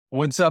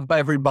What's up,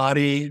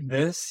 everybody?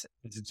 This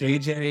is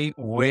JJ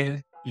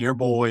with your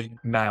boy,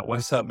 Matt.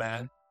 What's up,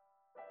 man?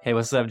 Hey,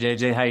 what's up,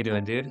 JJ? How you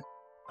doing, dude?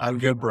 I'm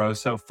good, bro.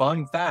 So,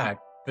 fun fact,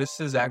 this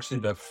is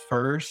actually the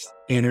first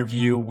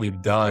interview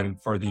we've done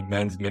for the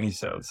men's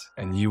minisodes.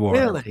 And you are,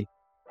 Really?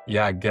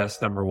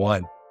 guest number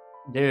one.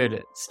 Dude,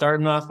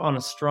 starting off on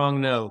a strong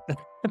note.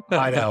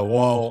 I know.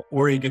 Well,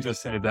 or you could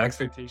just say the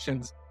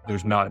expectations,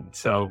 there's none.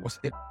 So,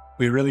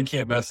 we really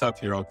can't mess up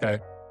here, okay?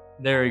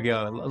 There we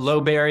go. Low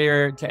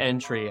barrier to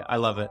entry. I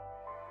love it.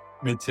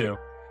 Me too.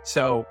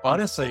 So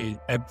honestly,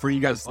 and for you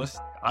guys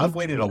listening, I've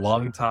waited a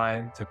long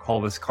time to call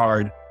this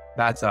card.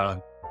 That's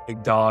a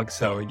big dog.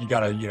 So you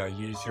got to,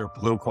 use your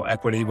political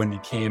equity when you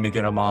can to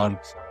get them on.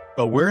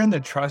 But we're in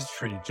the trust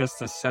tree just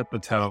to set the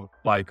tone.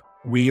 Like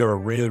we are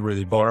really,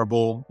 really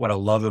vulnerable. What I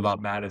love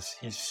about Matt is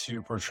he's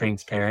super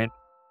transparent.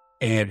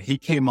 And he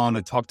came on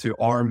to talk to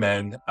our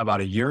men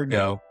about a year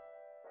ago.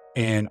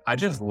 And I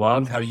just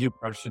loved how you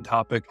approached the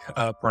topic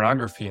of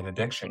pornography and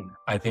addiction.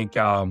 I think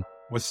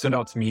what stood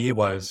out to me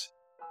was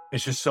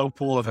it's just so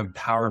full of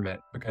empowerment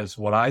because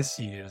what I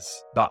see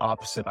is the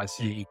opposite. I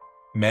see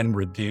men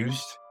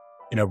reduced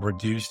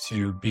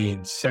to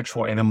being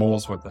sexual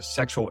animals with a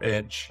sexual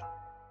itch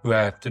who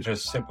have to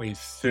just simply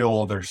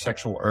feel their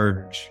sexual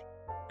urge,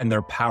 and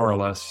they're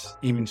powerless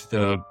even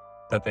to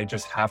that they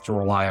just have to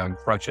rely on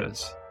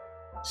crutches.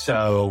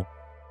 So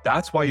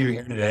that's why you're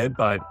here today.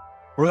 But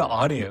for the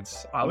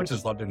audience, I would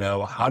just love to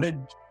know, how did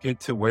you get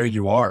to where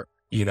you are,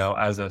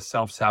 as a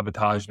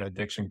self-sabotage and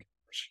addiction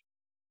coach?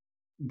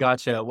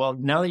 Gotcha. Well,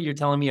 now that you're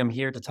telling me I'm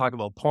here to talk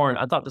about porn,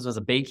 I thought this was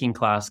a baking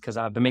class because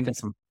I've been making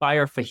some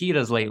fire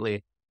fajitas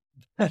lately.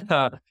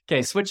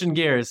 Okay, switching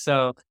gears.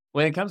 So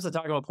when it comes to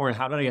talking about porn,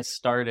 how did I get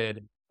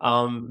started?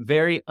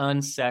 Very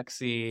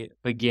unsexy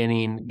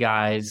beginning,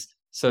 guys.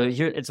 So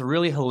here, it's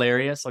really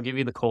hilarious. I'll give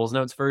you the Coles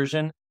Notes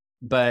version.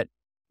 But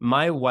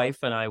my wife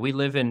and I, we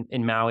live in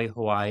Maui,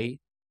 Hawaii,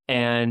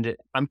 and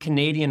I'm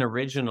Canadian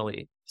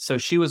originally. So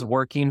she was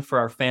working for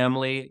our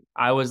family.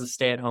 I was the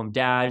stay-at-home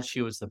dad.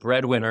 She was the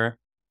breadwinner.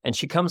 And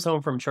she comes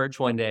home from church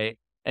one day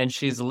and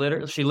she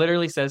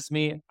literally says to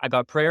me, I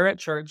got prayer at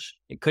church.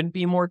 It couldn't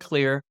be more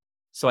clear.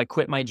 So I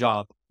quit my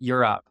job.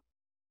 You're up.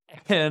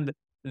 And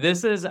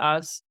this is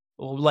us.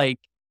 Like,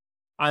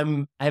 I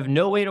have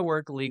no way to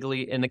work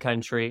legally in the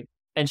country.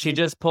 And she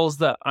just pulls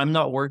the I'm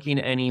not working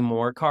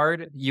anymore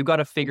card. You got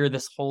to figure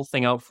this whole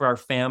thing out for our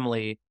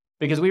family,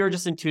 because we were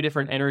just in two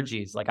different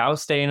energies. Like I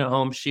was staying at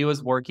home, she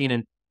was working,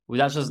 and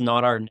that's just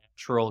not our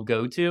natural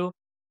go-to.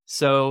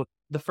 So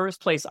the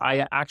first place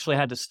I actually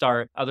had to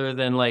start, other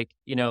than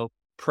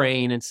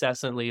praying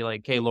incessantly,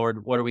 like, hey,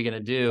 Lord, what are we going to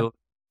do?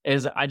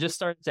 Is I just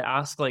started to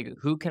ask, like,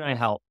 who can I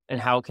help and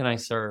how can I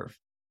serve?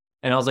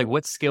 And I was like,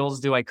 what skills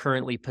do I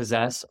currently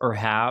possess or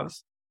have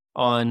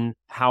on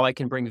how I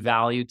can bring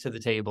value to the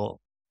table,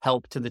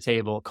 help to the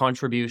table,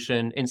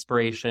 contribution,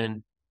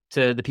 inspiration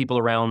to the people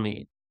around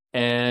me.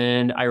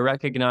 And I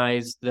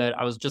recognized that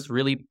I was just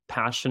really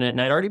passionate,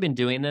 and I'd already been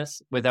doing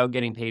this without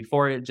getting paid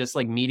for it, just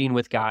like meeting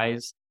with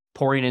guys,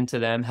 pouring into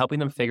them, helping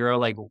them figure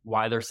out like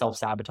why they're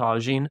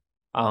self-sabotaging,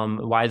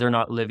 why they're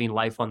not living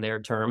life on their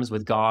terms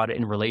with God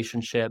and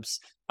relationships,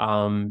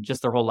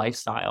 just their whole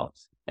lifestyle.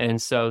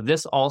 And so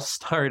this all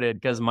started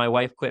because my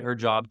wife quit her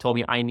job, told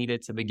me I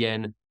needed to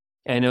begin.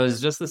 And it was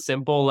just a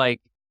simple,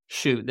 like,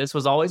 shoot, this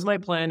was always my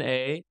plan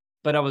A,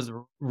 but I was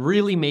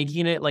really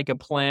making it like a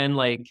plan,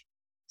 like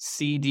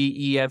C, D,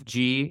 E, F,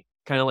 G,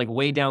 kind of like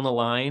way down the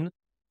line.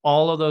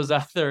 All of those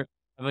other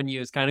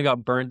avenues kind of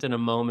got burnt in a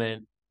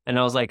moment. And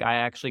I was like, I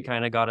actually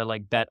kind of got to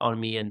like bet on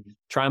me and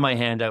try my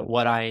hand at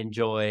what I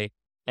enjoy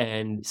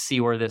and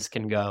see where this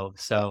can go.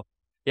 So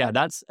yeah,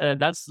 that's as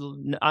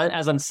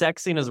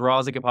unsexy and as raw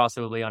as it could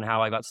possibly be on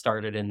how I got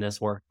started in this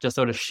work, just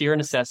out of sheer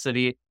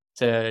necessity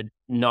to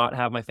not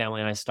have my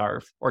family and I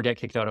starve or get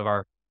kicked out of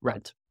our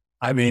rent.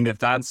 I mean, if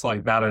that's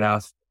like not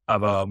enough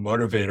of a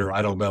motivator,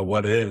 I don't know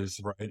what is,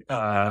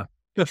 right?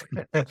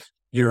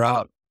 You're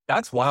out.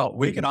 That's wild.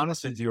 We can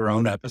honestly do our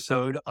own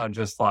episode on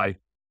just like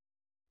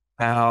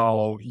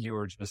how you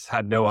were just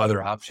had no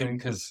other option,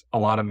 because a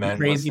lot of men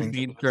Crazy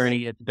feed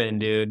journey it's been,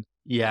 dude.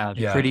 Yeah.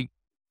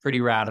 Pretty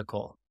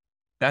radical.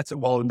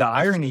 The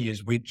irony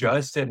is we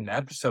just did an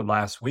episode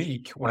last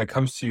week when it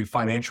comes to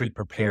financially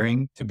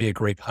preparing to be a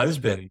great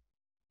husband.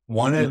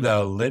 One of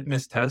the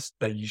litmus tests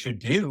that you should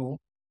do,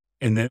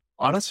 and it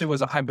honestly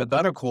was a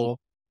hypothetical,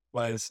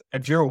 was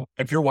if your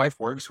wife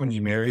works when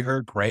you marry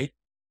her, great.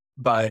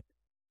 But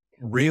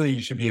really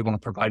you should be able to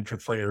provide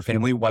for your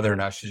family, whether or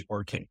not she's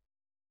working.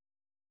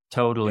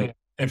 Totally.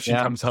 If she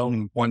comes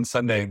home one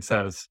Sunday and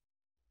says,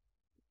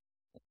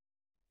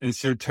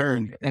 it's your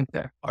turn,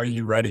 are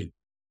you ready?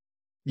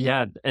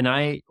 Yeah, and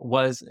I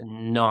was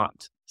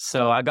not.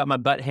 So I got my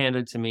butt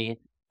handed to me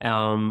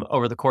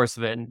over the course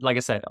of it. And like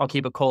I said, I'll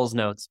keep a Coles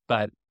Notes,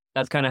 but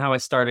that's kind of how I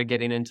started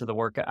getting into the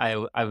work I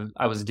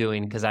was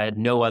doing, because I had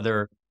no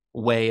other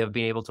way of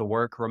being able to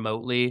work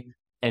remotely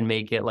and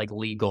make it like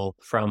legal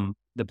from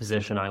the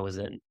position I was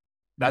in.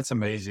 That's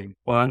amazing.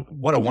 Well,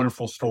 what a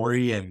wonderful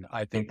story. And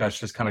I think that's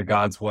just kind of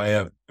God's way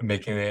of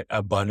making it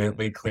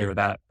abundantly clear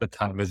that the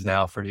time is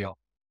now for you.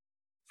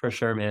 For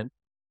sure, man.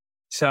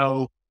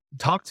 So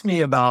talk to me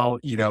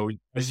about,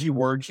 as you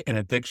work in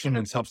addiction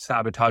and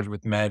self-sabotage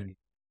with men,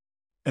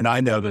 and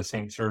I know this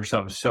answer, so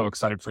I'm so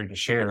excited for you to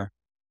share.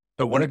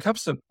 But when it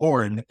comes to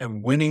porn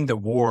and winning the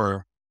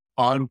war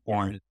on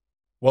porn,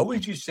 what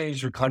would you say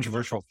is your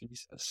controversial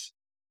thesis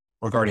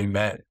regarding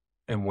men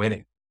and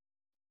winning?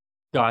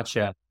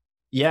 Gotcha.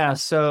 Yeah,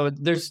 so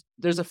there's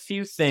a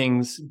few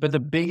things, but the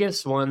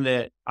biggest one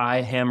that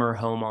I hammer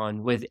home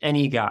on with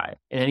any guy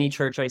in any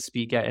church I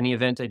speak at, any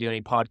event I do,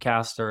 any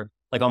podcast, or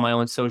like on my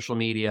own social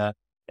media,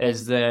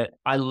 is that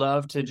I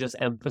love to just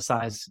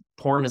emphasize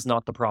porn is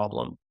not the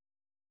problem.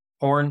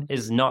 Porn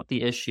is not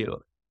the issue.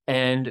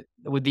 And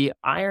with the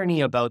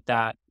irony about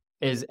that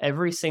is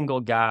every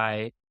single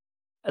guy,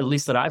 at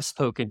least that I've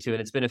spoken to,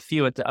 and it's been a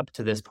few up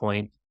to this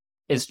point,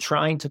 is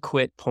trying to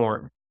quit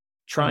porn,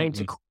 trying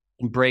to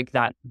break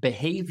that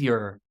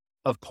behavior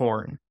of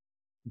porn.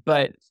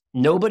 But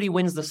nobody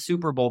wins the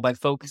Super Bowl by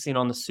focusing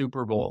on the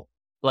Super Bowl.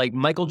 Like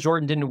Michael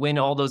Jordan didn't win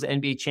all those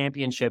NBA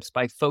championships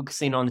by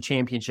focusing on the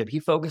championship. He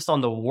focused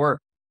on the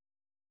work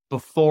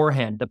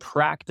beforehand, the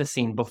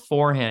practicing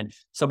beforehand.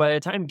 So by the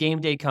time game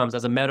day comes,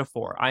 as a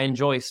metaphor, I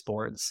enjoy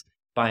sports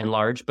by and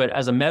large, but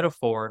as a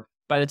metaphor,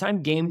 by the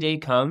time game day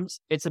comes,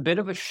 it's a bit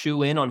of a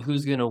shoe in on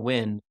who's going to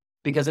win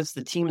because it's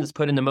the team that's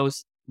put in the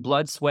most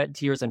blood, sweat,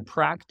 tears, and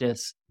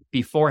practice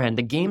beforehand.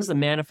 The game's the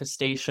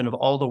manifestation of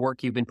all the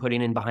work you've been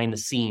putting in behind the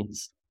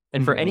scenes.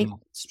 And for any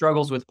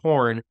struggles with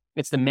porn,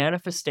 it's the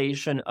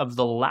manifestation of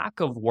the lack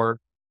of work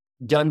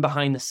done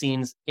behind the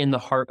scenes in the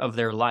heart of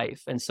their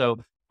life. And so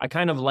I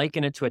kind of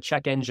liken it to a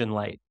check engine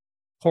light.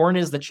 Porn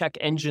is the check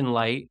engine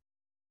light,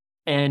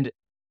 and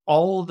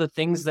all the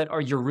things that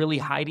you're really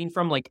hiding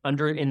from, like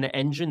under in the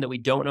engine that we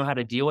don't know how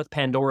to deal with,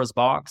 Pandora's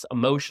box,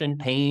 emotion,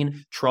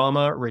 pain,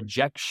 trauma,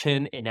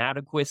 rejection,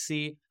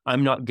 inadequacy.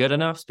 I'm not good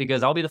enough,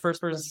 because I'll be the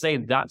first person to say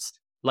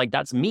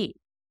that's me.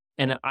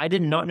 And I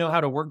did not know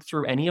how to work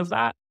through any of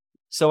that.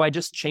 So I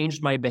just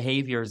changed my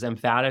behaviors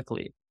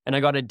emphatically, and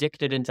I got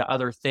addicted into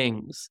other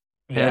things.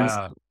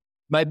 Yeah. And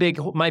my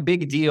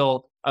big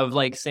deal of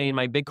like saying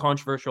my big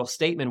controversial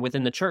statement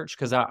within the church,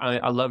 because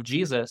I love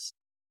Jesus,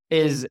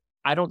 is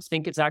I don't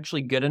think it's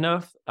actually good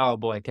enough. Oh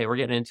boy, okay, we're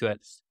getting into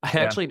it. I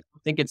actually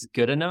don't think it's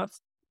good enough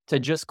to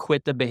just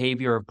quit the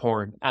behavior of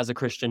porn as a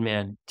Christian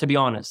man, to be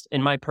honest,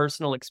 in my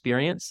personal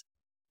experience.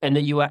 And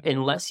that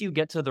unless you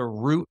get to the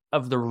root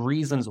of the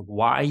reasons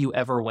why you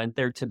ever went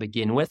there to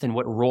begin with, and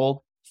what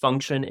role,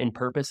 function, and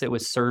purpose it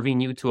was serving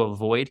you to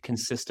avoid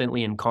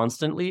consistently and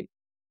constantly,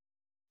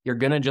 you're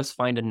going to just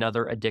find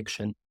another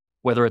addiction,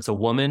 whether it's a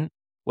woman,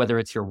 whether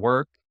it's your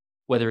work,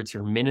 whether it's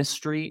your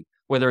ministry,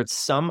 whether it's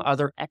some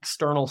other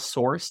external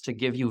source to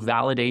give you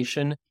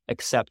validation,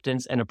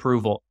 acceptance, and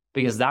approval,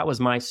 because that was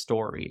my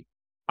story.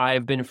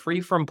 I've been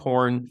free from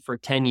porn for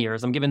 10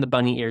 years. I'm giving the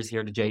bunny ears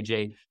here to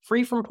JJ.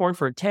 Free from porn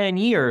for 10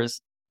 years,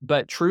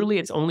 but truly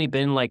it's only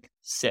been like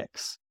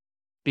 6,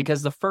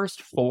 because the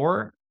first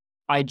 4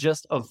 I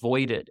just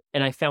avoided,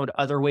 and I found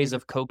other ways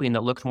of coping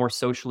that looked more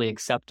socially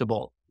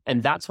acceptable.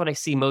 And that's what I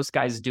see most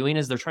guys doing,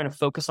 is they're trying to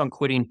focus on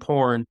quitting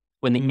porn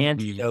when the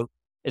antidote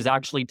is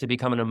actually to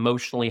become an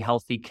emotionally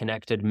healthy,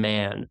 connected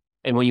man.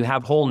 And when you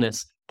have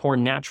wholeness,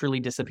 porn naturally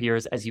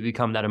disappears as you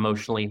become that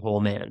emotionally whole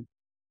man.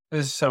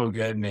 This is so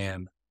good,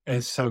 man.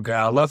 It's so good.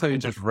 I love how you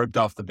just ripped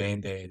off the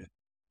Band-Aid.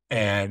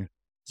 And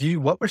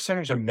what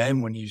percentage of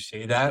men, when you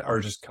say that,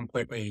 are just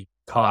completely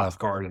caught off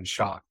guard and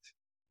shocked,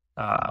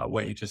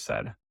 what you just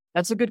said?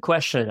 That's a good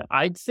question.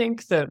 I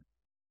think that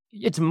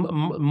it's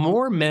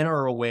more men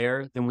are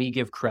aware than we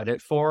give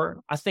credit for.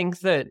 I think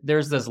that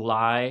there's this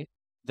lie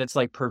that's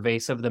like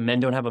pervasive. The men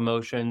don't have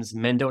emotions.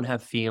 Men don't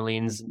have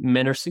feelings.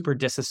 Men are super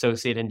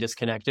disassociated and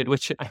disconnected,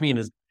 which I mean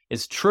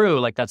is true.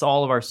 Like that's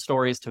all of our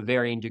stories to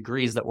varying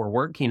degrees that we're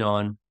working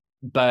on.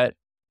 But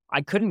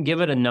I couldn't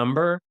give it a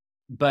number,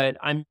 but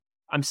I'm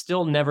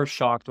still never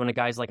shocked when a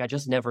guy's like, I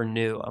just never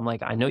knew. I'm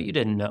like, I know you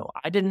didn't know.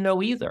 I didn't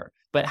know either.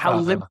 But how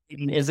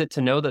liberating is it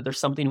to know that there's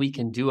something we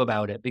can do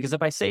about it? Because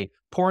if I say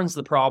porn's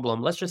the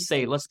problem, let's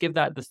give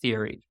that the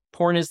theory.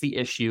 Porn is the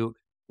issue.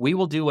 We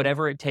will do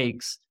whatever it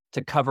takes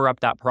to cover up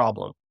that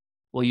problem.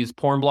 We'll use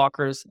porn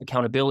blockers,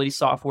 accountability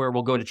software.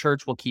 We'll go to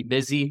church. We'll keep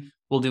busy.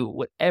 We'll do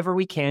whatever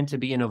we can to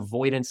be in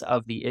avoidance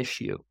of the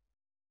issue.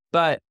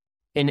 But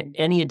in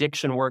any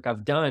addiction work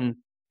I've done,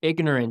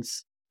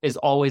 ignorance is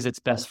always its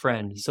best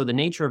friend. So the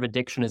nature of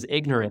addiction is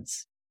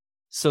ignorance.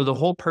 So the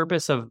whole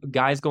purpose of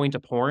guys going to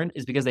porn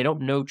is because they don't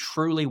know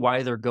truly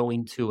why they're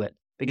going to it.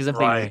 Because if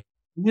they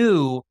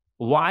knew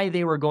why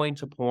they were going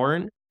to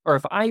porn, or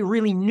if I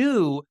really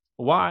knew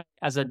why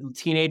as a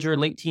teenager,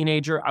 late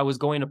teenager, I was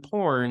going to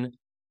porn,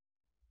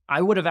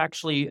 I would have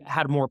actually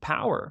had more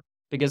power.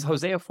 Because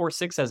Hosea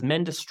 4:6 says,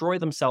 men destroy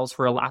themselves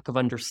for a lack of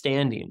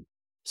understanding.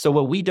 So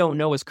what we don't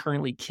know is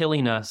currently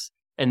killing us.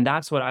 And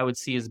that's what I would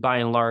see as by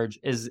and large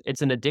is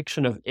it's an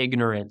addiction of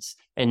ignorance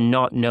and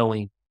not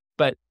knowing.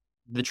 But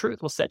the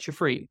truth will set you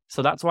free.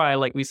 So that's why,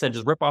 like we said,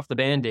 just rip off the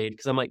Band-Aid,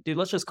 because I'm like, dude,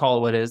 let's just call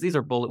it what it is. These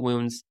are bullet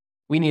wounds.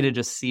 We need to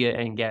just see it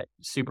and get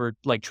super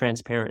like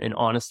transparent and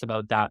honest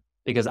about that,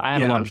 because I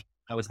had a lot of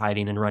I was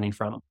hiding and running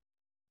from.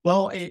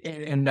 Well,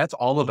 and that's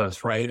all of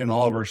us, right? And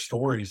all of our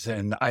stories.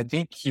 And I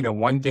think,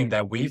 one thing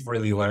that we've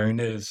really learned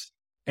is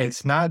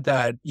it's not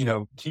that,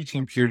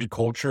 teaching purity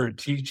culture,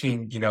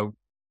 teaching,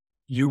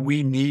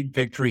 we need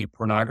victory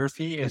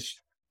pornography is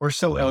we're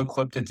so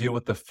ill-equipped to deal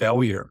with the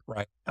failure,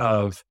 right?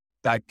 Of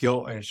that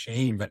guilt and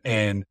shame.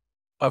 And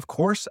of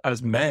course,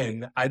 as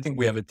men, I think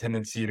we have a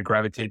tendency to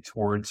gravitate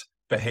towards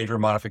behavior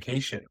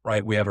modification,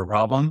 right? We have a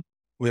problem.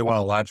 We want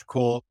a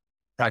logical,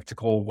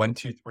 practical 1,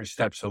 2,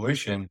 3-step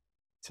solution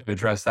to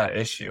address that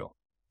issue.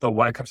 But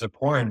when it comes to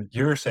porn,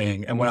 you're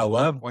saying, and what I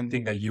love, one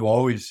thing that you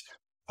always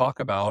talk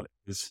about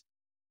is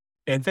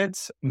if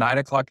it's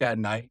 9:00 at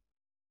night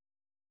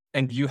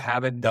and you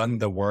haven't done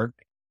the work,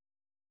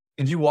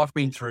 can you walk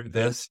me through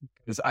this?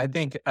 Because I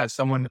think as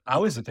someone, I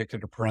was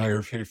addicted to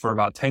pornography for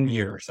about 10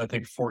 years, I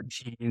think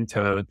 14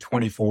 to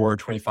 24,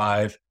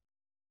 25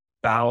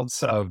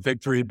 bouts of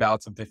victory,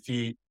 bouts of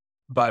defeat.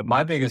 But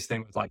my biggest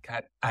thing was like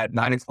at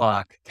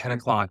 9:00,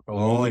 10:00, the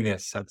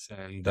loneliness sets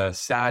in, the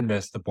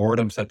sadness, the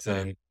boredom sets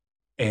in.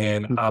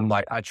 And I'm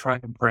like, I try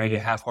to pray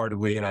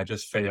half-heartedly and I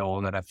just fail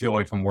and then I feel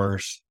even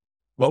worse.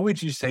 What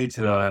would you say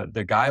to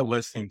the guy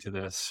listening to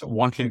this,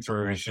 walking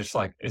through, and it's just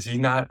like, is he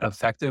not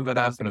effective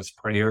enough in his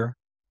prayer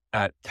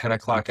at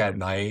 10:00 at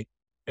night?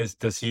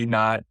 Does he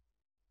not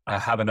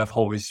have enough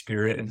Holy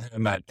Spirit in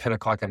him at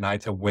 10:00 at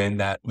night to win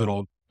that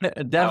little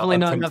Definitely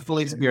not enough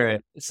Holy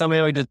Spirit.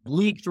 Somebody would just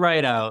leaked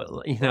right out,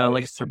 like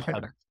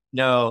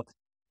no.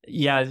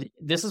 Yeah,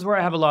 this is where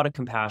I have a lot of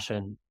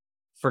compassion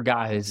for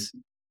guys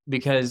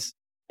because,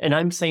 and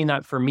I'm saying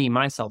that for me,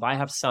 myself, I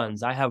have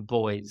sons, I have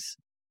boys.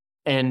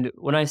 And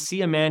when I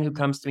see a man who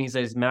comes to me and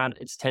says, Matt,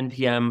 it's 10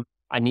 p.m.,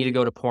 I need to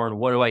go to porn.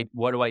 What do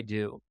I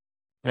do?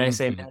 And I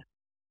say, man,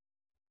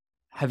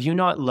 have you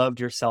not loved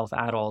yourself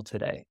at all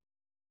today?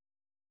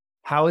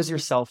 How has your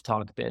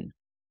self-talk been?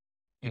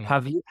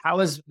 How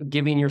has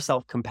giving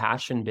yourself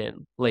compassion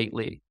been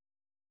lately?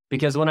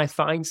 Because when I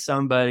find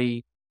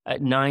somebody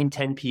at 9,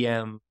 10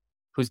 p.m.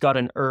 who's got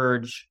an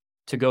urge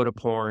to go to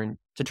porn,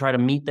 to try to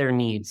meet their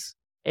needs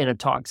in a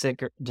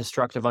toxic,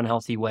 destructive,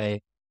 unhealthy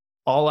way,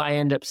 all I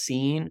end up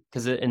seeing,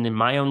 and in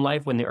my own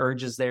life, when the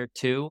urge is there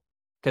too,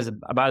 because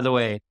by the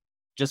way,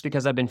 just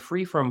because I've been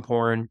free from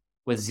porn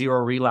with 0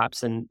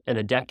 relapse in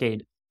a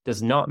decade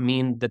does not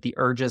mean that the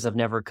urges have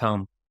never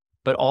come.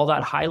 But all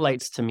that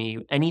highlights to me,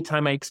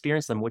 anytime I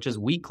experience them, which is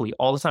weekly,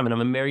 all the time, and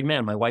I'm a married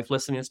man, my wife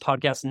listening to this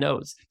podcast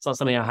knows, it's not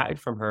something I hide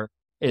from her,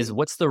 is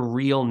what's the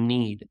real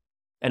need?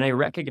 And I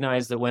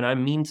recognize that when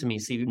I'm mean to me,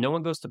 see, no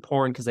one goes to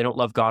porn because they don't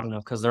love God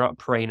enough, because they're not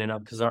praying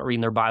enough, because they're not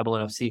reading their Bible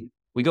enough. See,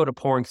 we go to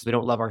porn because we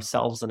don't love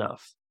ourselves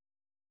enough.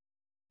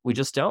 We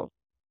just don't.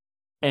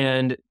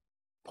 And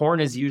porn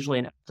is usually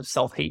an act of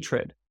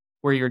self-hatred,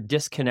 where you're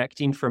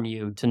disconnecting from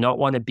you to not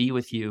want to be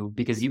with you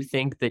because you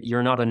think that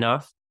you're not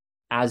enough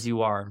as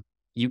you are.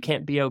 You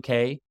can't be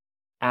okay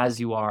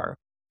as you are.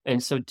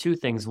 And so 2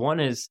 things.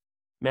 One is,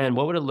 man,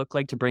 what would it look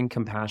like to bring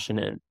compassion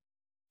in,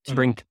 to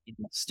bring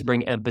kindness, to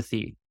bring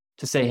empathy,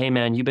 to say, hey,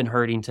 man, you've been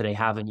hurting today,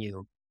 haven't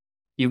you?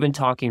 You've been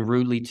talking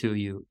rudely to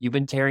you. You've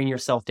been tearing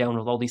yourself down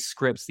with all these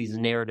scripts, these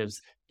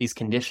narratives, these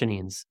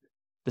conditionings.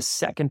 The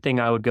second thing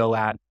I would go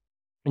at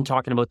in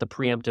talking about the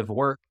preemptive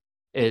work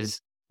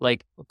is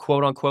like,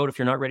 quote unquote, if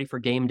you're not ready for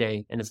game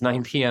day and it's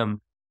 9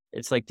 p.m.,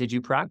 it's like, did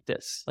you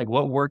practice? Like,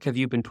 what work have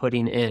you been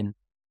putting in?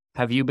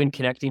 Have you been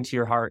connecting to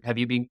your heart? Have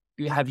you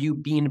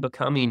been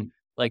becoming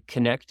like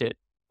connected,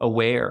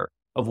 aware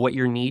of what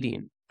you're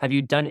needing? Have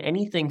you done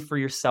anything for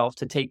yourself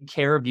to take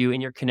care of you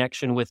in your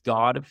connection with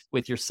God,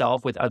 with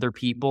yourself, with other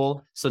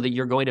people, so that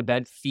you're going to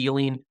bed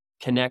feeling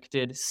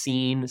connected,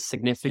 seen,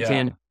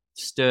 significant,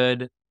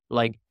 stood,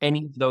 like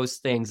any of those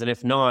things? And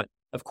if not,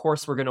 of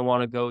course, we're going to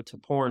want to go to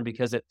porn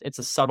because it's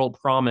a subtle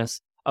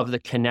promise of the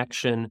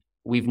connection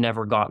we've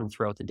never gotten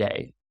throughout the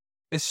day.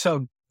 It's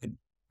so,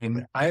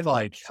 and I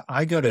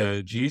go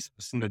to Jesus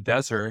in the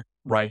desert,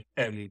 right?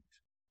 And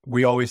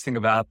we always think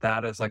about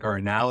that as like our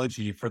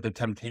analogy for the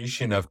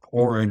temptation of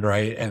porn,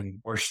 right? And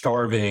we're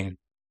starving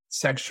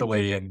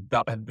sexually and,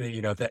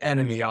 the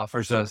enemy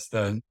offers us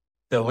the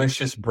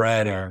delicious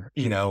bread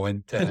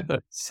and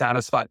to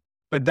satisfy.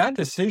 But that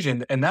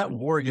decision and that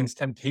war against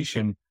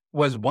temptation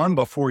was won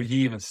before he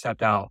even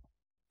stepped out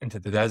into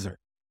the desert,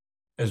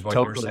 is what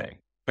you're saying,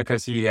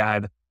 because he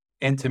had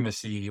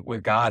intimacy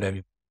with God.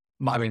 And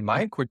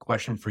my quick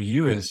question for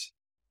you is,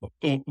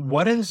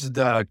 what is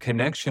the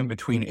connection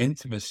between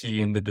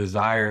intimacy and the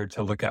desire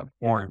to look at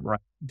porn, right?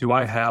 Do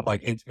I have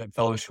like intimate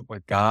fellowship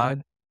with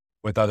God,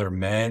 with other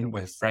men,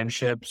 with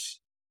friendships?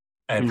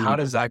 And how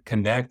does that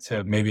connect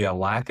to maybe a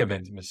lack of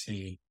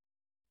intimacy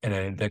and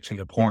an addiction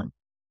to porn?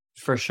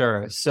 For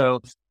sure.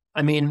 So,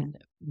 I mean,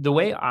 the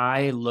way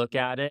I look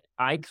at it,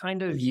 I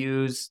kind of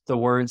use the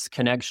words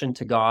connection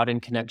to God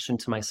and connection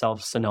to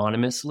myself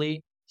synonymously.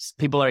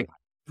 People are like,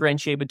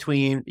 differentiate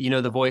between,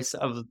 the voice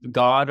of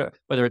God,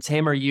 whether it's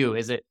him or you.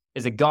 Is it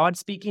Is it God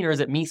speaking or is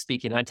it me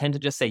speaking? I tend to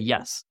just say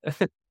yes.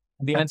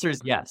 The answer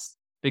is yes,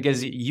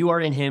 because you are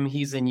in him,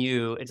 he's in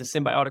you. It's a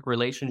symbiotic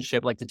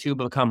relationship, like the two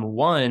become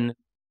one.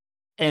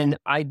 And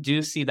I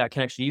do see that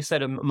connection. You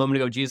said a moment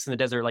ago, Jesus in the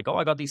desert, like, oh,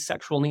 I got these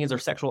sexual needs or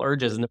sexual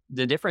urges. And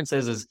the difference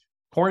is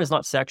porn is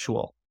not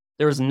sexual.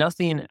 There is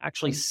nothing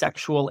actually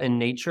sexual in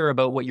nature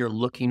about what you're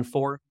looking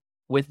for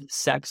with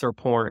sex or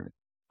porn.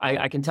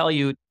 I can tell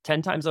you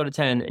 10 times out of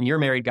 10, and you're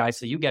married, guys,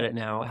 so you get it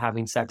now,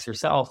 having sex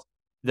yourself,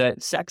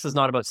 that sex is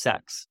not about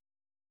sex.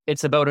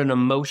 It's about an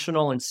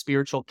emotional and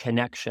spiritual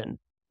connection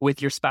with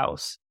your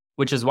spouse,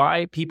 which is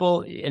why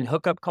people in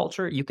hookup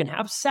culture, you can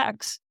have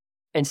sex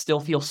and still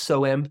feel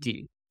so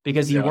empty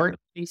because you weren't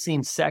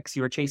chasing sex.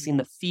 You were chasing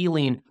the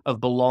feeling of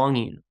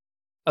belonging,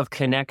 of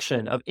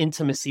connection, of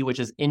intimacy,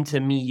 which is into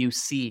me, you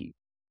see,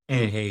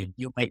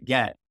 you might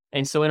get.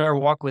 And so in our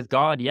walk with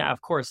God, yeah,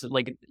 of course,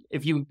 like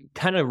if you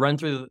kind of run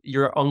through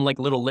your own like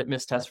little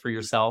litmus test for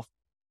yourself,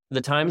 the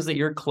times that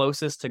you're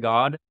closest to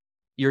God,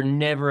 you're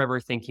never ever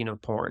thinking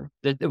of porn.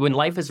 When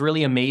life is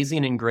really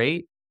amazing and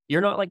great,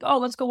 you're not like, oh,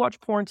 let's go watch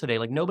porn today.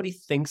 Like nobody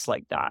thinks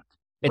like that.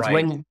 It's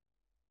when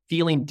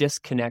feeling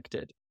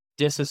disconnected,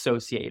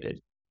 disassociated,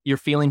 you're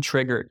feeling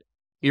triggered,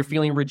 you're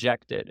feeling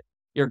rejected,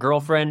 your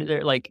girlfriend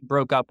like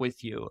broke up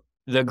with you,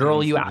 the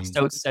girl you asked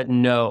out said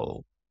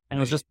no. And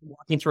I was just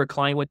walking through a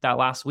client with that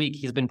last week.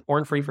 He's been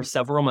porn free for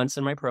several months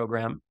in my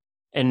program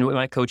and with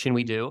my coaching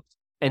we do.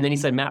 And then he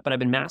said, Matt, but I've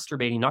been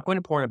masturbating, not going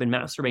to porn. I've been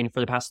masturbating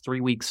for the past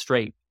 3 weeks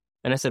straight.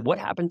 And I said, what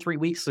happened 3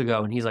 weeks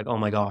ago? And he's like, oh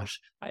my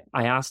gosh,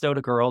 I asked out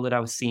a girl that I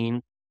was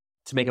seeing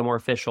to make it more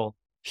official.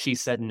 She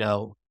said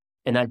no.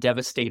 And that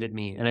devastated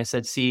me. And I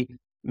said, see,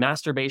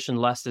 masturbation,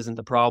 lust isn't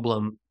the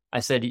problem.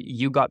 I said,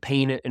 you got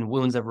pain and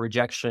wounds of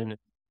rejection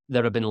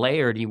that have been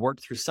layered. You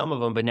worked through some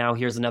of them, but now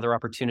here's another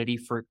opportunity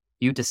for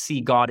you to see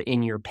God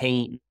in your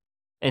pain.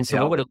 And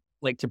so what would it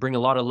like to bring a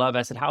lot of love?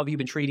 I said, how have you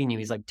been treating you?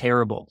 He's like,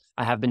 terrible.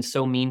 I have been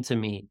so mean to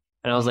me.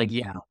 And I was like,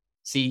 yeah,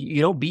 see,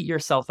 you don't beat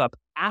yourself up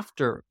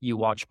after you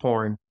watch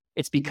porn.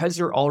 It's because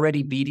you're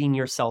already beating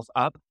yourself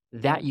up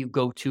that you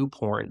go to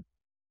porn.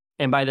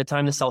 And by the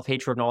time the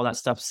self-hatred and all that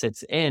stuff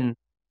sits in,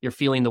 you're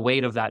feeling the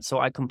weight of that. So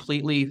I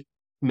completely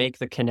make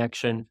the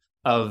connection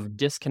of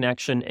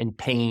disconnection and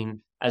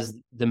pain as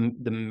the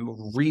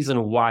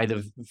reason why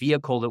the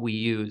vehicle that we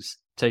use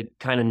to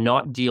kind of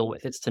not deal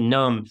with. It's to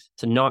numb,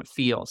 to not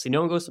feel. See, no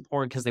one goes to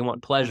porn because they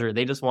want pleasure.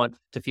 They just want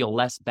to feel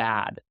less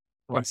bad.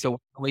 And so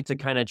I like to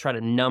kind of try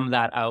to numb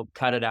that out,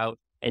 cut it out,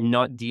 and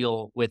not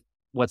deal with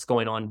what's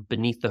going on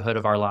beneath the hood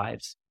of our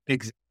lives.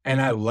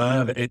 And I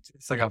love it.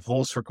 It's like a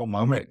full circle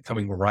moment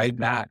coming right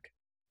back.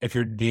 If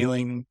you're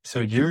dealing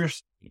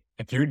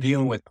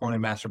with porn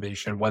and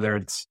masturbation, whether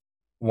it's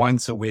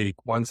once a week,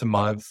 once a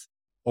month,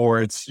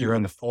 or you're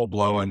in the full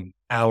blown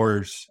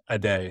hours a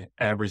day,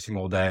 every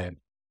single day,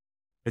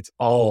 it's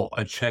all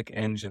a check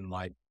engine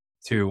light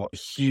to a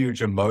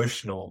huge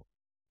emotional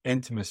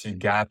intimacy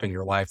gap in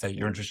your life that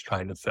you're just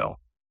trying to fill.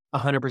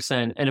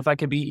 100%. And if I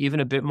could be even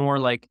a bit more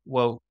like,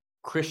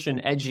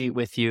 Christian edgy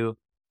with you,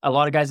 a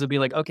lot of guys would be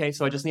like, okay,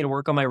 so I just need to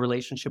work on my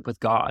relationship with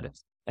God.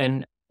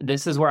 And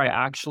this is where I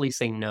actually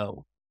say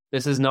no.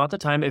 This is not the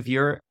time. If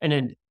you're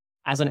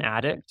as an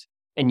addict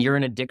and you're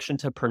in addiction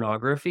to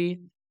pornography,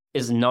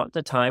 is not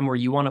the time where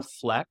you want to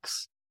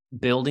flex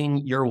building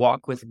your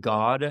walk with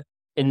God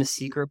in the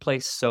secret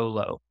place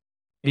solo.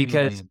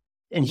 Because,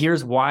 and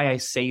here's why I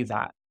say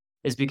that,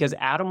 is because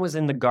Adam was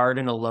in the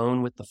garden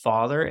alone with the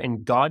Father,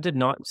 and God did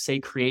not say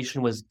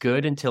creation was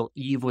good until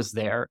Eve was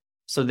there.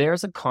 So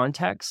there's a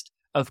context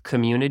of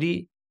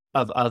community,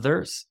 of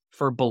others,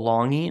 for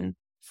belonging,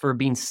 for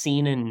being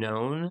seen and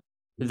known,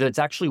 that's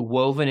actually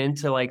woven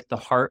into like the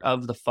heart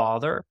of the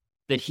Father,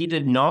 that he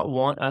did not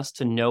want us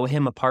to know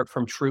him apart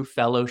from true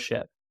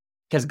fellowship.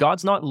 Because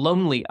God's not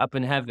lonely up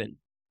in heaven,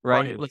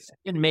 right? He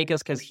didn't make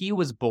us because he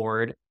was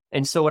bored.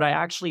 And so what I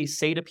actually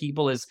say to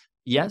people is,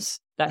 yes,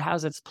 that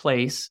has its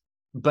place,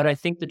 but I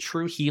think the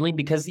true healing,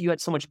 because you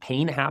had so much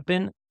pain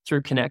happen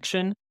through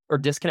connection or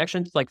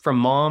disconnection, like from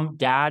mom,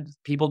 dad,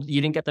 people,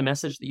 you didn't get the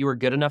message that you were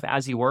good enough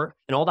as you were,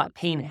 and all that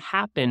pain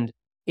happened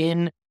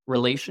in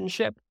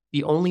relationship.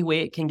 The only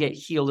way it can get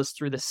healed is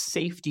through the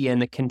safety and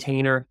the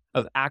container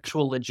of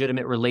actual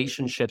legitimate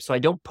relationships. So I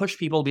don't push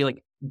people to be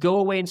like, go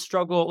away and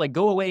struggle, like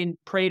go away and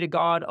pray to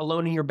God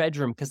alone in your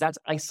bedroom, because that's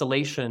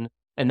isolation.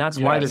 And that's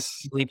why there's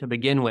healing to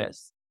begin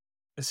with.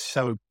 It's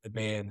so good,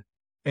 man.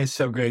 It's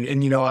so good.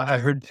 And, I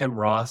heard Tim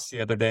Ross the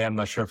other day. I'm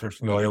not sure if you're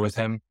familiar with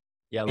him.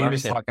 Yeah, he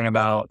was talking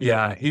about,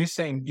 he was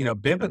saying,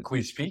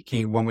 biblically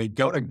speaking, when we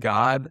go to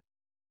God,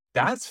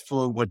 that's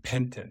for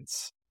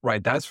repentance,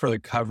 right? That's for the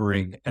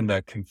covering and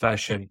the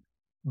confession.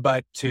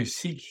 But to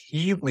seek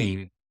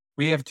healing,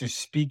 we have to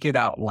speak it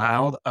out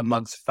loud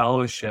amongst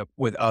fellowship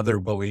with other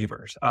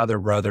believers, other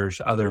brothers,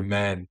 other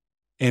men,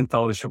 in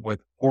fellowship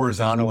with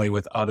horizontally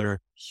with other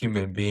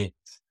human beings.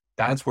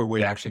 That's where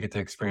we actually get to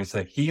experience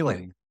the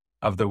healing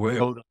of the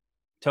wound.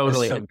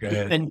 Totally. So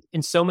good.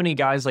 And so many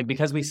guys, like,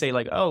 because we say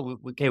like, oh,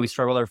 okay, we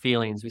struggle with our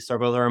feelings, we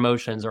struggle with our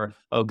emotions, or,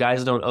 oh,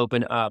 guys don't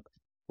open up.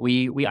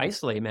 we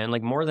isolate, man,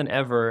 like more than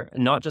ever,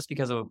 not just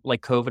because of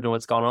like COVID and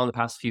what's gone on the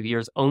past few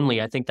years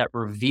only. I think that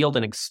revealed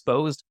and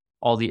exposed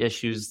all the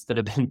issues that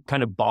have been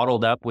kind of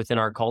bottled up within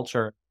our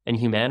culture and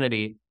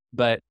humanity.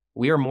 But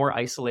we are more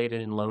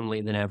isolated and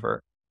lonely than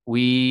ever.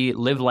 We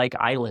live like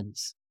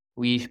islands.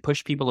 We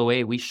push people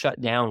away. We shut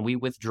down. We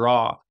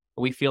withdraw.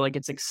 We feel like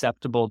it's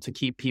acceptable to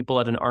keep people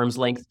at an arm's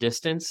length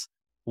distance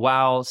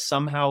while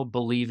somehow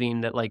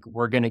believing that like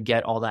we're going to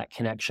get all that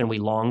connection we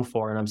long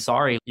for. And I'm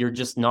sorry, you're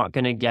just not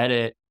going to get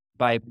it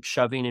by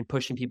shoving and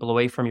pushing people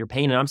away from your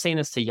pain. And I'm saying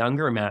this to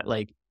younger Matt,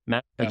 like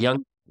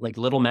young, like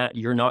little Matt,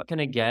 you're not going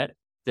to get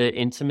the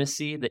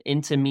intimacy, the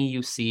intimacy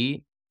you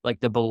see, like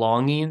the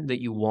belonging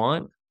that you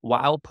want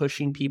while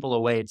pushing people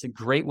away. It's a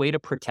great way to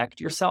protect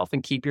yourself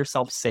and keep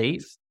yourself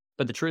safe.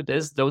 But the truth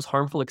is those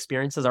harmful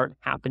experiences aren't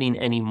happening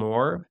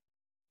anymore.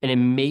 And it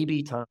may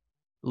be time,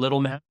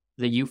 little Matt,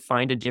 that you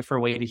find a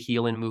different way to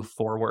heal and move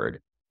forward.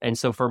 And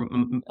so for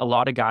a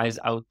lot of guys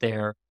out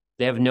there,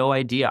 they have no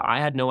idea. I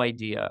had no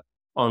idea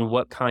on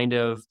what kind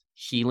of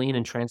healing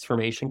and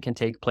transformation can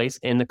take place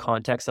in the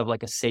context of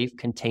like a safe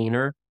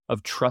container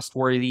of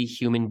trustworthy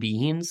human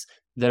beings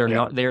that are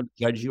not there to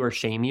judge you or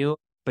shame you,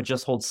 but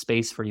just hold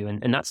space for you.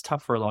 And that's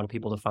tough for a lot of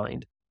people to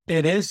find.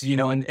 It is,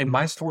 and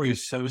my story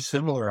is so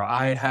similar.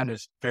 I had a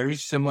very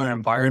similar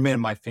environment in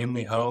my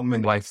family home,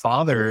 and my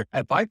father,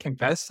 if I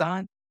confess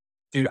that,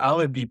 dude, I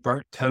would be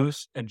burnt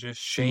toast and just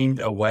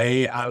shamed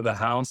away out of the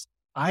house.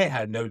 I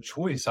had no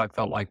choice, I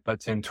felt like,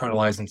 but to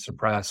internalize and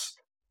suppress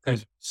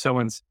because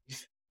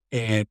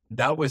and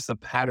that was the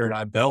pattern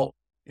I built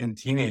in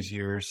teenage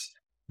years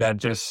that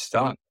just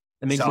stuck.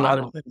 It makes a lot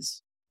of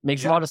sense.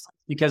 Makes a lot of sense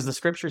because the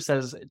scripture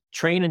says,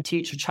 train and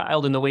teach a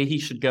child in the way he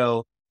should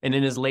go, and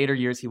in his later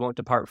years, he won't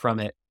depart from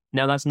it.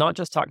 Now, that's not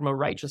just talking about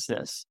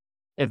righteousness.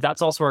 If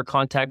that's also our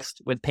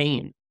context with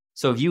pain.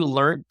 So if you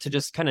learn to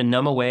just kind of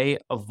numb away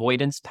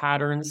avoidance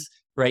patterns,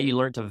 right? You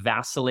learn to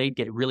vacillate,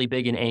 get really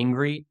big and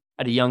angry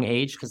at a young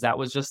age, because that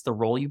was just the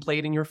role you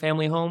played in your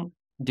family home.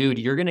 Dude,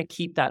 you're going to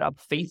keep that up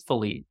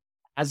faithfully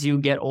as you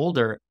get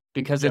older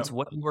because it's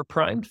what you were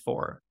primed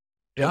for.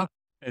 Yeah.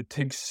 It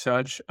takes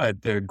such a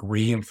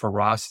degree of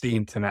ferocity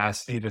and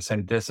tenacity to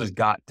say this has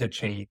got to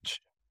change.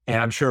 And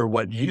I'm sure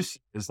what you see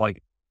is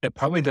like, it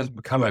probably doesn't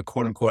become a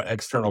quote unquote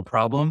external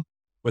problem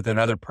with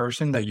another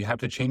person that you have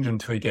to change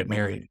until you get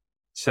married.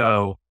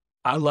 So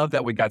I love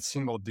that we got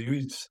single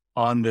dudes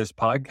on this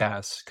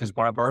podcast because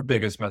one of our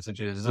biggest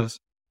messages is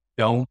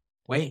don't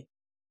wait.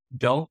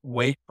 Don't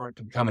wait for it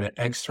to become an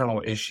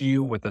external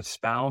issue with a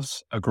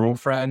spouse, a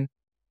girlfriend,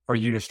 for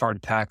you to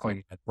start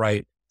tackling it,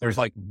 right? There's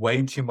like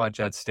way too much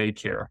at stake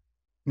here.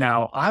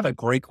 Now, I have a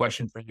great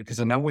question for you because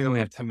I know we only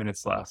have 10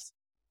 minutes left.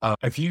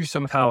 If you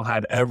somehow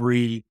had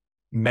every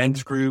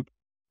men's group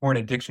or an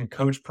addiction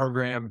coach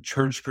program,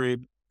 church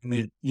group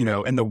in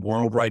the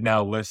world right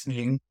now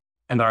listening,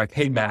 and they're like,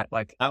 hey, Matt,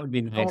 like, that would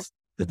be nice.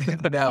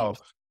 No.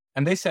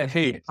 And they said,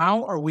 hey,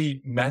 how are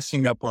we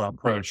messing up our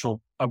approach? Or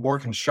a more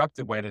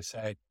constructive way to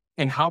say,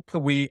 and how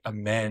can we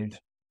amend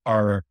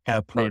our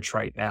approach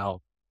right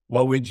now?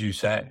 What would you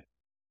say?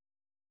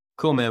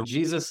 Cool, man.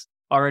 Jesus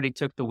already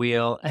took the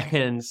wheel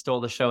and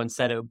stole the show and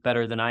said it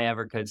better than I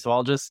ever could. So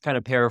I'll just kind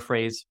of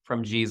paraphrase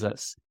from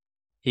Jesus.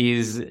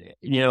 He's,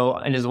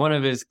 and as one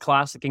of his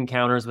classic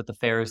encounters with the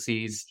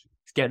Pharisees,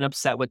 he's getting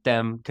upset with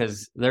them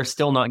because they're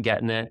still not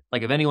getting it.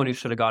 Like if anyone who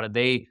should have got it,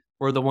 they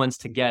were the ones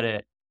to get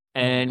it.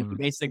 And he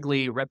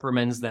basically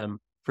reprimands them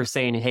for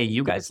saying, hey,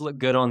 you guys look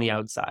good on the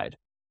outside.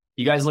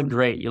 You guys look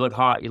great. You look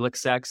hot. You look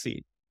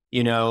sexy.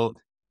 You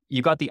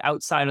got the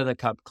outside of the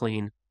cup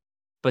clean,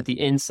 but the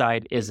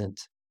inside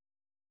isn't.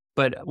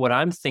 But what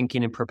I'm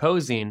thinking and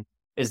proposing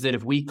is that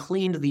if we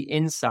cleaned the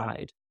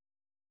inside,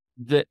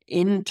 the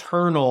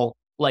internal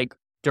like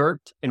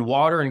dirt and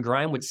water and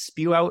grime would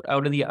spew out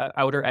of the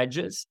outer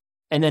edges.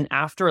 And then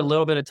after a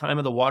little bit of time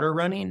of the water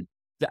running,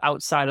 the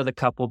outside of the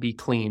cup will be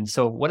clean.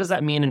 So what does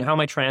that mean? And how am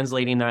I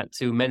translating that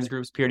to men's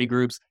groups, purity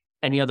groups,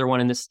 any other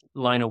one in this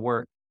line of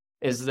work?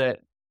 Is that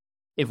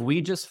if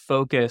we just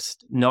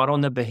focused not on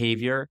the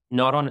behavior,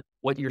 not on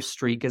what your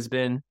streak has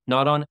been,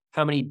 not on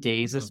how many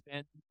days it's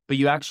been, but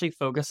you actually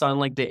focus on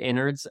like the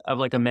innards of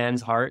like a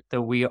man's heart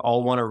that we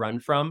all want to run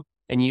from.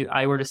 And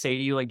I were to say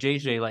to you, like,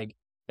 JJ, like,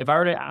 if I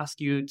were to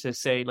ask you to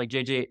say, like,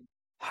 JJ,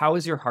 how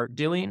is your heart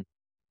doing?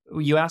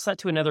 You ask that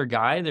to another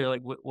guy, they're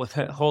like, what,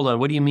 hold on,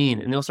 what do you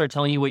mean? And they'll start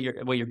telling you what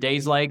your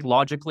day's like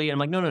logically. And I'm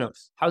like, no.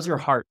 How's your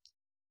heart?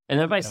 And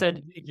if I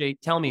said,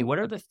 JJ, tell me, what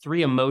are the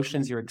 3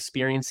 emotions you're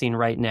experiencing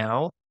right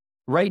now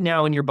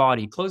in your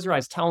body? Close your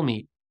eyes, tell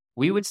me.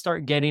 We would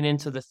start getting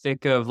into the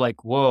thick of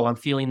like, whoa, I'm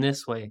feeling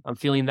this way. I'm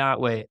feeling that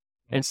way.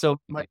 And so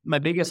my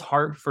biggest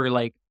heart for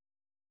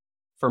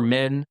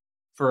men,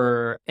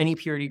 for any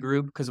purity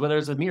group, because whether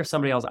it's with me or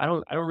somebody else, I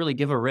don't really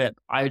give a rip.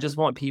 I just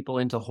want people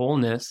into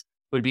wholeness,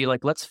 would be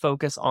like, let's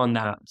focus on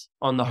that,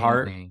 on the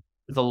heart,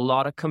 with a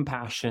lot of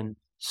compassion,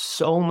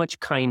 so much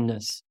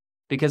kindness,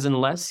 because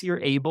unless you're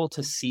able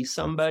to see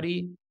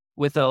somebody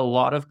with a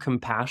lot of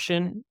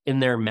compassion in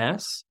their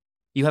mess,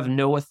 you have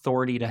no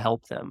authority to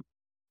help them.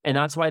 And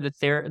that's why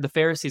the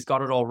Pharisees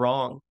got it all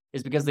wrong.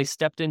 is because they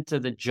stepped into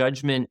the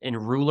judgment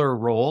and ruler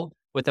role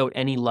without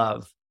any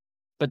love.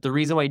 But the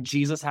reason why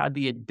Jesus had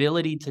the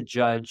ability to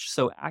judge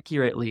so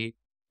accurately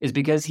is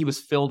because he was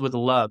filled with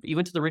love.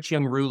 Even to the rich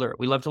young ruler,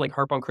 we love to like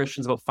harp on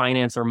Christians about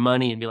finance or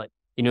money and be like,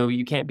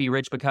 you can't be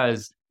rich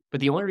because. But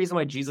the only reason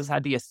why Jesus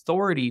had the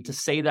authority to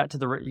say that to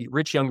the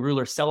rich young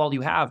ruler, sell all you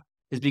have,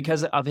 is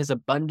because of his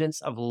abundance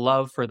of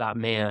love for that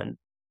man.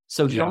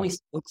 So he only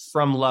spoke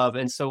from love.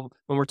 And so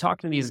when we're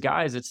talking to these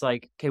guys, it's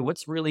like, okay,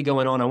 what's really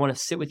going on? I want to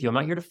sit with you. I'm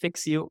not here to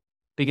fix you,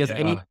 because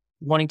any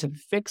wanting to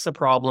fix a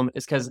problem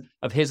is because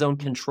of his own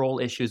control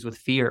issues with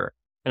fear.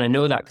 And I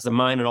know that because of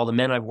mine and all the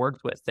men I've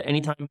worked with, that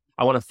anytime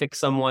I want to fix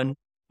someone,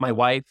 my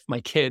wife,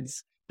 my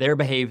kids, their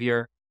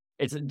behavior,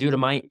 it's due to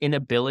my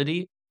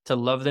inability to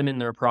love them in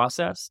their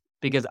process,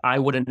 because I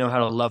wouldn't know how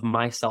to love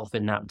myself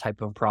in that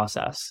type of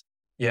process.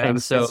 Yeah.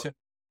 And so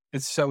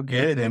it's so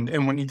good.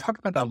 And when you talk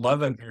about that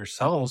love of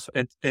yourselves,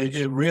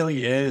 it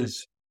really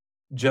is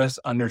just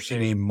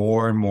understanding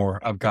more and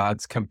more of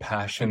God's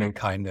compassion and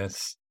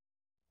kindness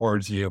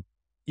towards you,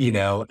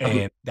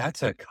 and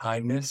that's a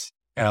kindness.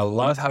 And I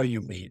love how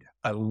you lead.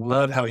 I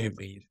love how you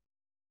lead,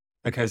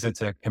 because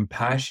it's a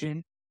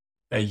compassion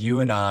that you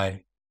and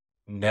I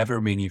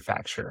never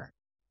manufacture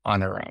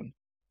on our own.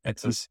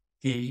 It's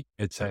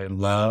it's a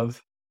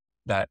love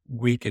that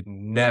we could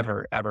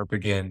never, ever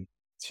begin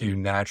to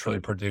naturally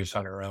produce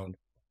on our own.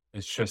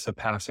 It's just a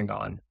passing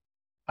on.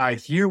 I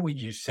hear what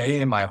you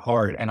say in my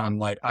heart, and I'm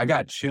like, I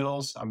got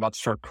chills. I'm about to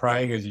start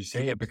crying as you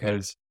say it,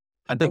 because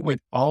I think we've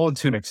all,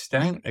 to an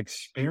extent,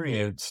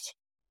 experienced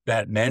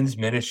that men's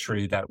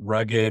ministry, that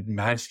rugged,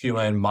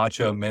 masculine,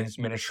 macho men's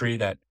ministry,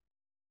 that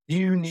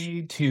you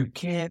need to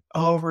get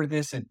over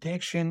this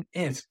addiction.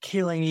 It's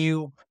killing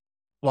you.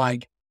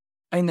 Like,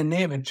 in the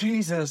name of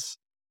Jesus,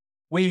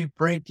 we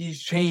break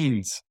these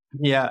chains.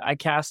 yeah, I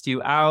cast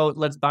you out.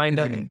 Let's bind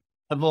up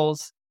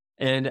devils.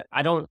 And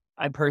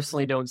I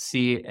personally don't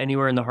see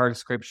anywhere in the heart of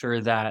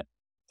scripture that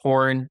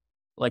porn,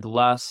 like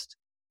lust,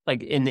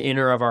 like in the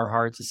inner of our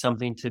hearts, is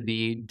something to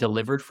be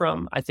delivered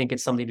from. I think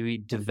it's something to be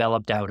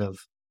developed out of.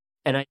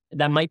 And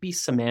that might be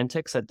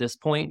semantics at this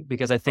point,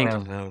 because I think,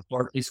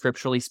 largely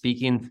scripturally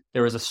speaking,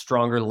 there was a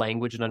stronger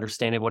language and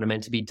understanding of what it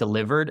meant to be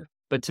delivered.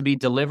 But to be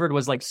delivered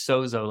was like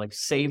sozo, like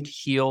saved,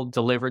 healed,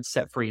 delivered,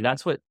 set free.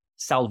 That's what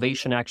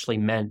salvation actually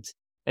meant.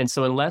 And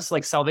so unless,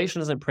 like,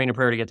 salvation isn't praying a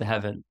prayer to get to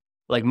heaven.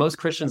 Like, most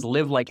Christians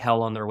live like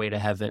hell on their way to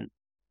heaven.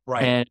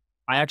 Right. And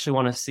I actually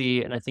want to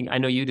see, and I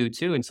know you do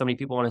too, and so many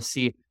people want to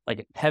see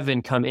like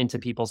heaven come into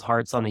people's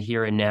hearts on the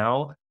here and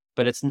now.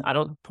 But it's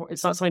not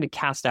something to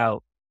cast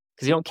out,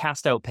 because you don't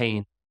cast out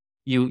pain.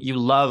 You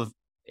love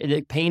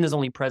it. Pain is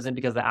only present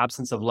because of the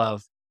absence of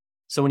love.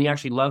 So when you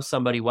actually love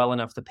somebody well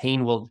enough, the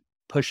pain will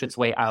push its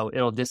way out.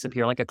 It'll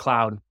disappear like a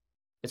cloud.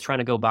 It's trying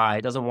to go by.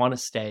 It doesn't want to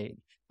stay,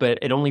 but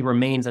it only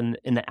remains in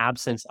the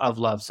absence of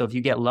love. So if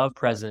you get love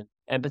present,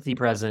 empathy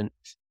present,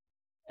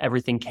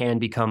 everything can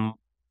become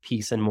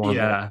peace and more.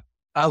 Yeah,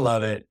 I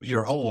love it.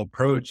 Your whole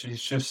approach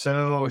is just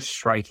so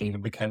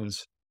striking,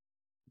 because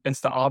it's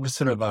the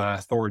opposite of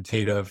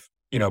authoritative,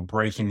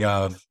 breaking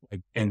of,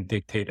 like, and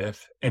dictative.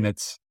 And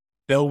it's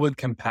filled with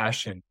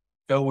compassion,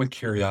 filled with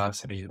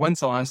curiosity. When's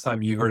the last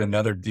time you heard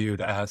another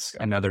dude ask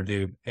another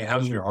dude, "Hey,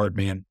 how's your heart,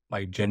 man?"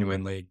 Like,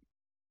 genuinely.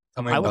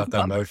 Tell me about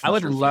the emotions.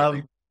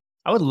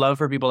 I would love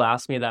for people to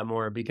ask me that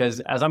more, because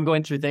as I'm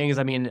going through things,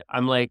 I mean,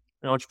 I'm like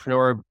an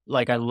entrepreneur,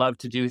 like I love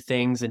to do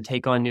things and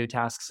take on new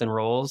tasks and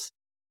roles.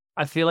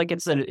 I feel like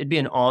it'd be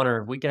an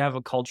honor if we could have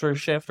a culture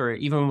shift, or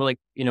even like,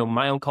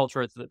 my own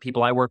culture, the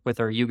people I work with,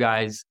 or you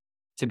guys,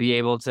 to be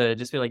able to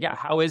just be like, yeah,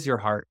 how is your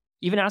heart?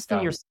 Even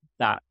asking yourself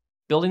that,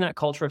 building that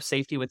culture of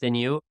safety within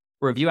you,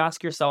 where if you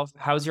ask yourself,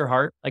 how's your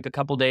heart? Like a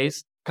couple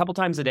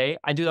times a day.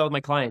 I do that with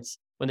my clients.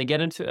 When they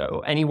get into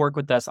any work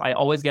with us, I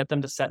always get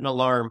them to set an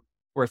alarm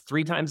where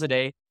 3 times a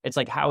day, it's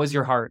like, how is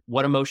your heart?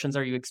 What emotions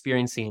are you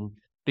experiencing?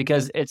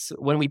 Because it's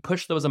when we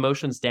push those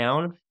emotions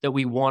down that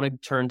we want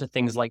to turn to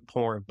things like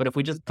porn. But if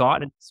we just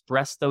got and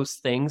express those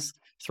things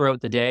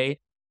throughout the day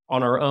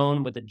on our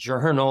own, with a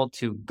journal,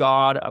 to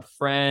God, a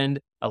friend,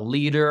 a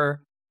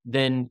leader,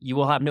 then you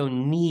will have no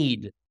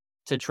need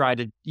to try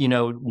to,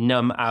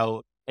 numb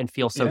out and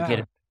feel so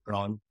guilty.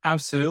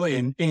 Absolutely.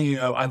 And,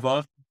 I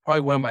love,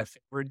 probably one of my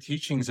favorite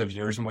teachings of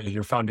yours, and what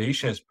your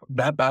foundation is,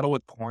 that battle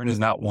with porn is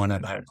not won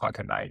at 9:00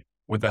 at night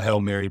with a Hail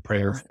Mary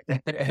prayer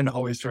and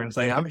always trying to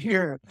say, I'm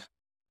here.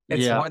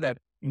 It's won at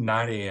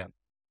 9 a.m.,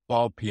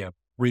 12 p.m.,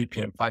 3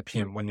 p.m., 5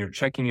 p.m., when you're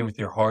checking in with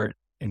your heart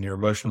and your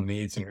emotional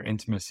needs and your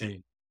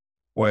intimacy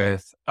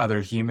with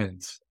other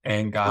humans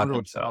and God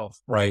himself.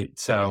 Right.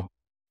 So,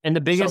 and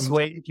the biggest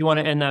way, if you want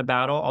to end that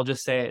battle, I'll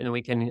just say it,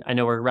 and I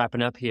know we're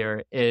wrapping up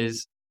here,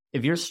 is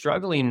if you're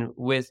struggling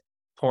with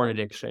porn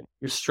addiction,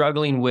 you're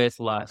struggling with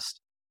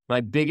lust,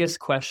 my biggest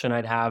question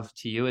I'd have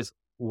to you is,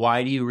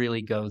 why do you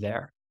really go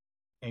there?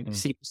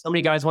 See, so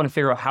many guys want to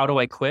figure out, how do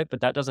I quit?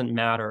 But that doesn't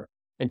matter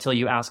until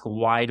you ask,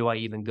 why do I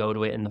even go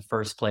to it in the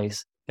first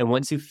place? And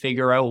once you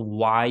figure out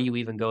why you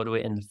even go to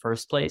it in the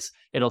first place,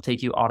 it'll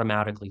take you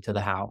automatically to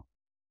the how.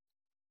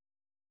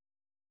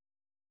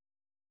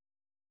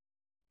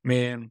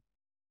 Man,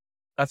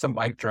 That's a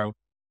mic drop.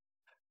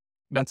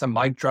 That's a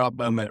mic drop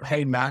moment.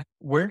 Hey, Matt,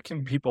 where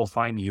can people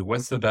find you?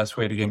 What's the best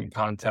way to get in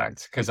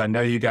contact? Because I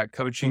know you got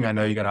coaching. I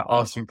know you got an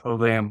awesome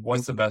program.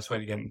 What's the best way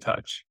to get in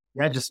touch?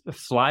 Yeah, just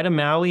fly to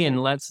Maui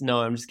and let's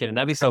know. I'm just kidding.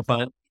 That'd be so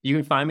fun. You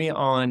can find me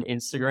on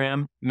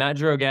Instagram, Matt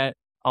Droguett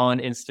on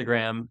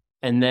Instagram.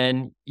 And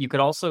then you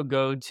could also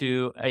go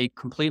to a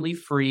completely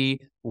free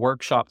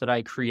workshop that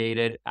I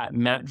created at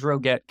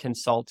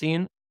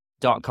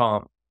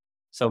mattdroguettconsulting.com.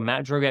 So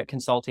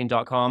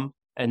mattdroguettconsulting.com.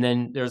 And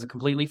then there's a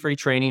completely free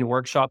training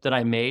workshop that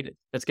I made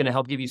that's going to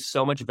help give you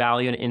so much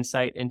value and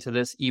insight into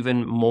this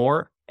even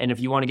more. And if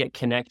you want to get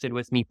connected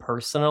with me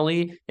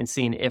personally and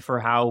seeing if or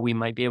how we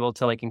might be able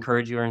to like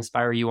encourage you or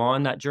inspire you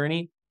on that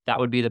journey, that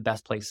would be the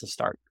best place to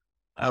start.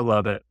 I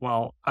love it.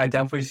 Well, I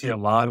definitely see a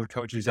lot of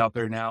coaches out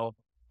there now.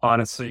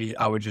 Honestly,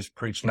 I would just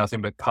preach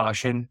nothing but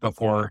caution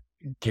before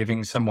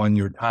giving someone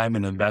your time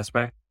and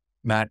investment.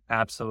 Matt,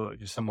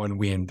 absolutely someone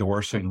we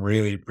endorse and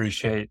really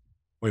appreciate.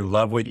 We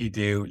love what you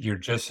do. You're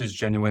just as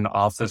genuine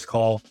off this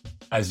call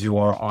as you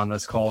are on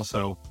this call.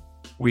 So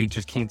we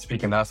just can't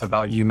speak enough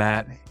about you,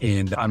 Matt.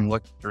 And I'm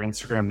looking at your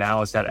Instagram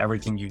now. Is that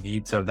everything you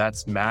need? So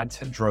that's Matt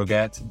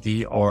Droguett,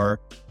 Droguett.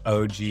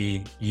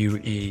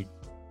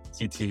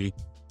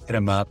 Hit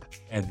him up.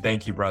 And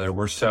thank you, brother.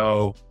 We're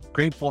so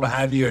grateful to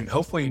have you. And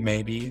hopefully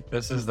maybe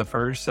this is the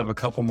first of a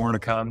couple more to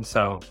come.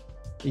 So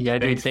yeah,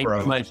 dude, thanks, thank you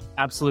bro. so much.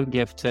 Absolute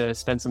gift to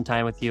spend some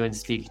time with you and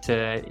speak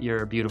to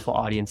your beautiful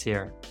audience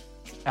here.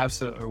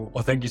 Absolutely.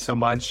 Well, thank you so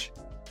much.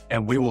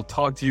 And we will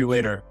talk to you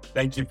later.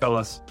 Thank you,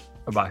 fellas.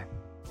 Bye-bye.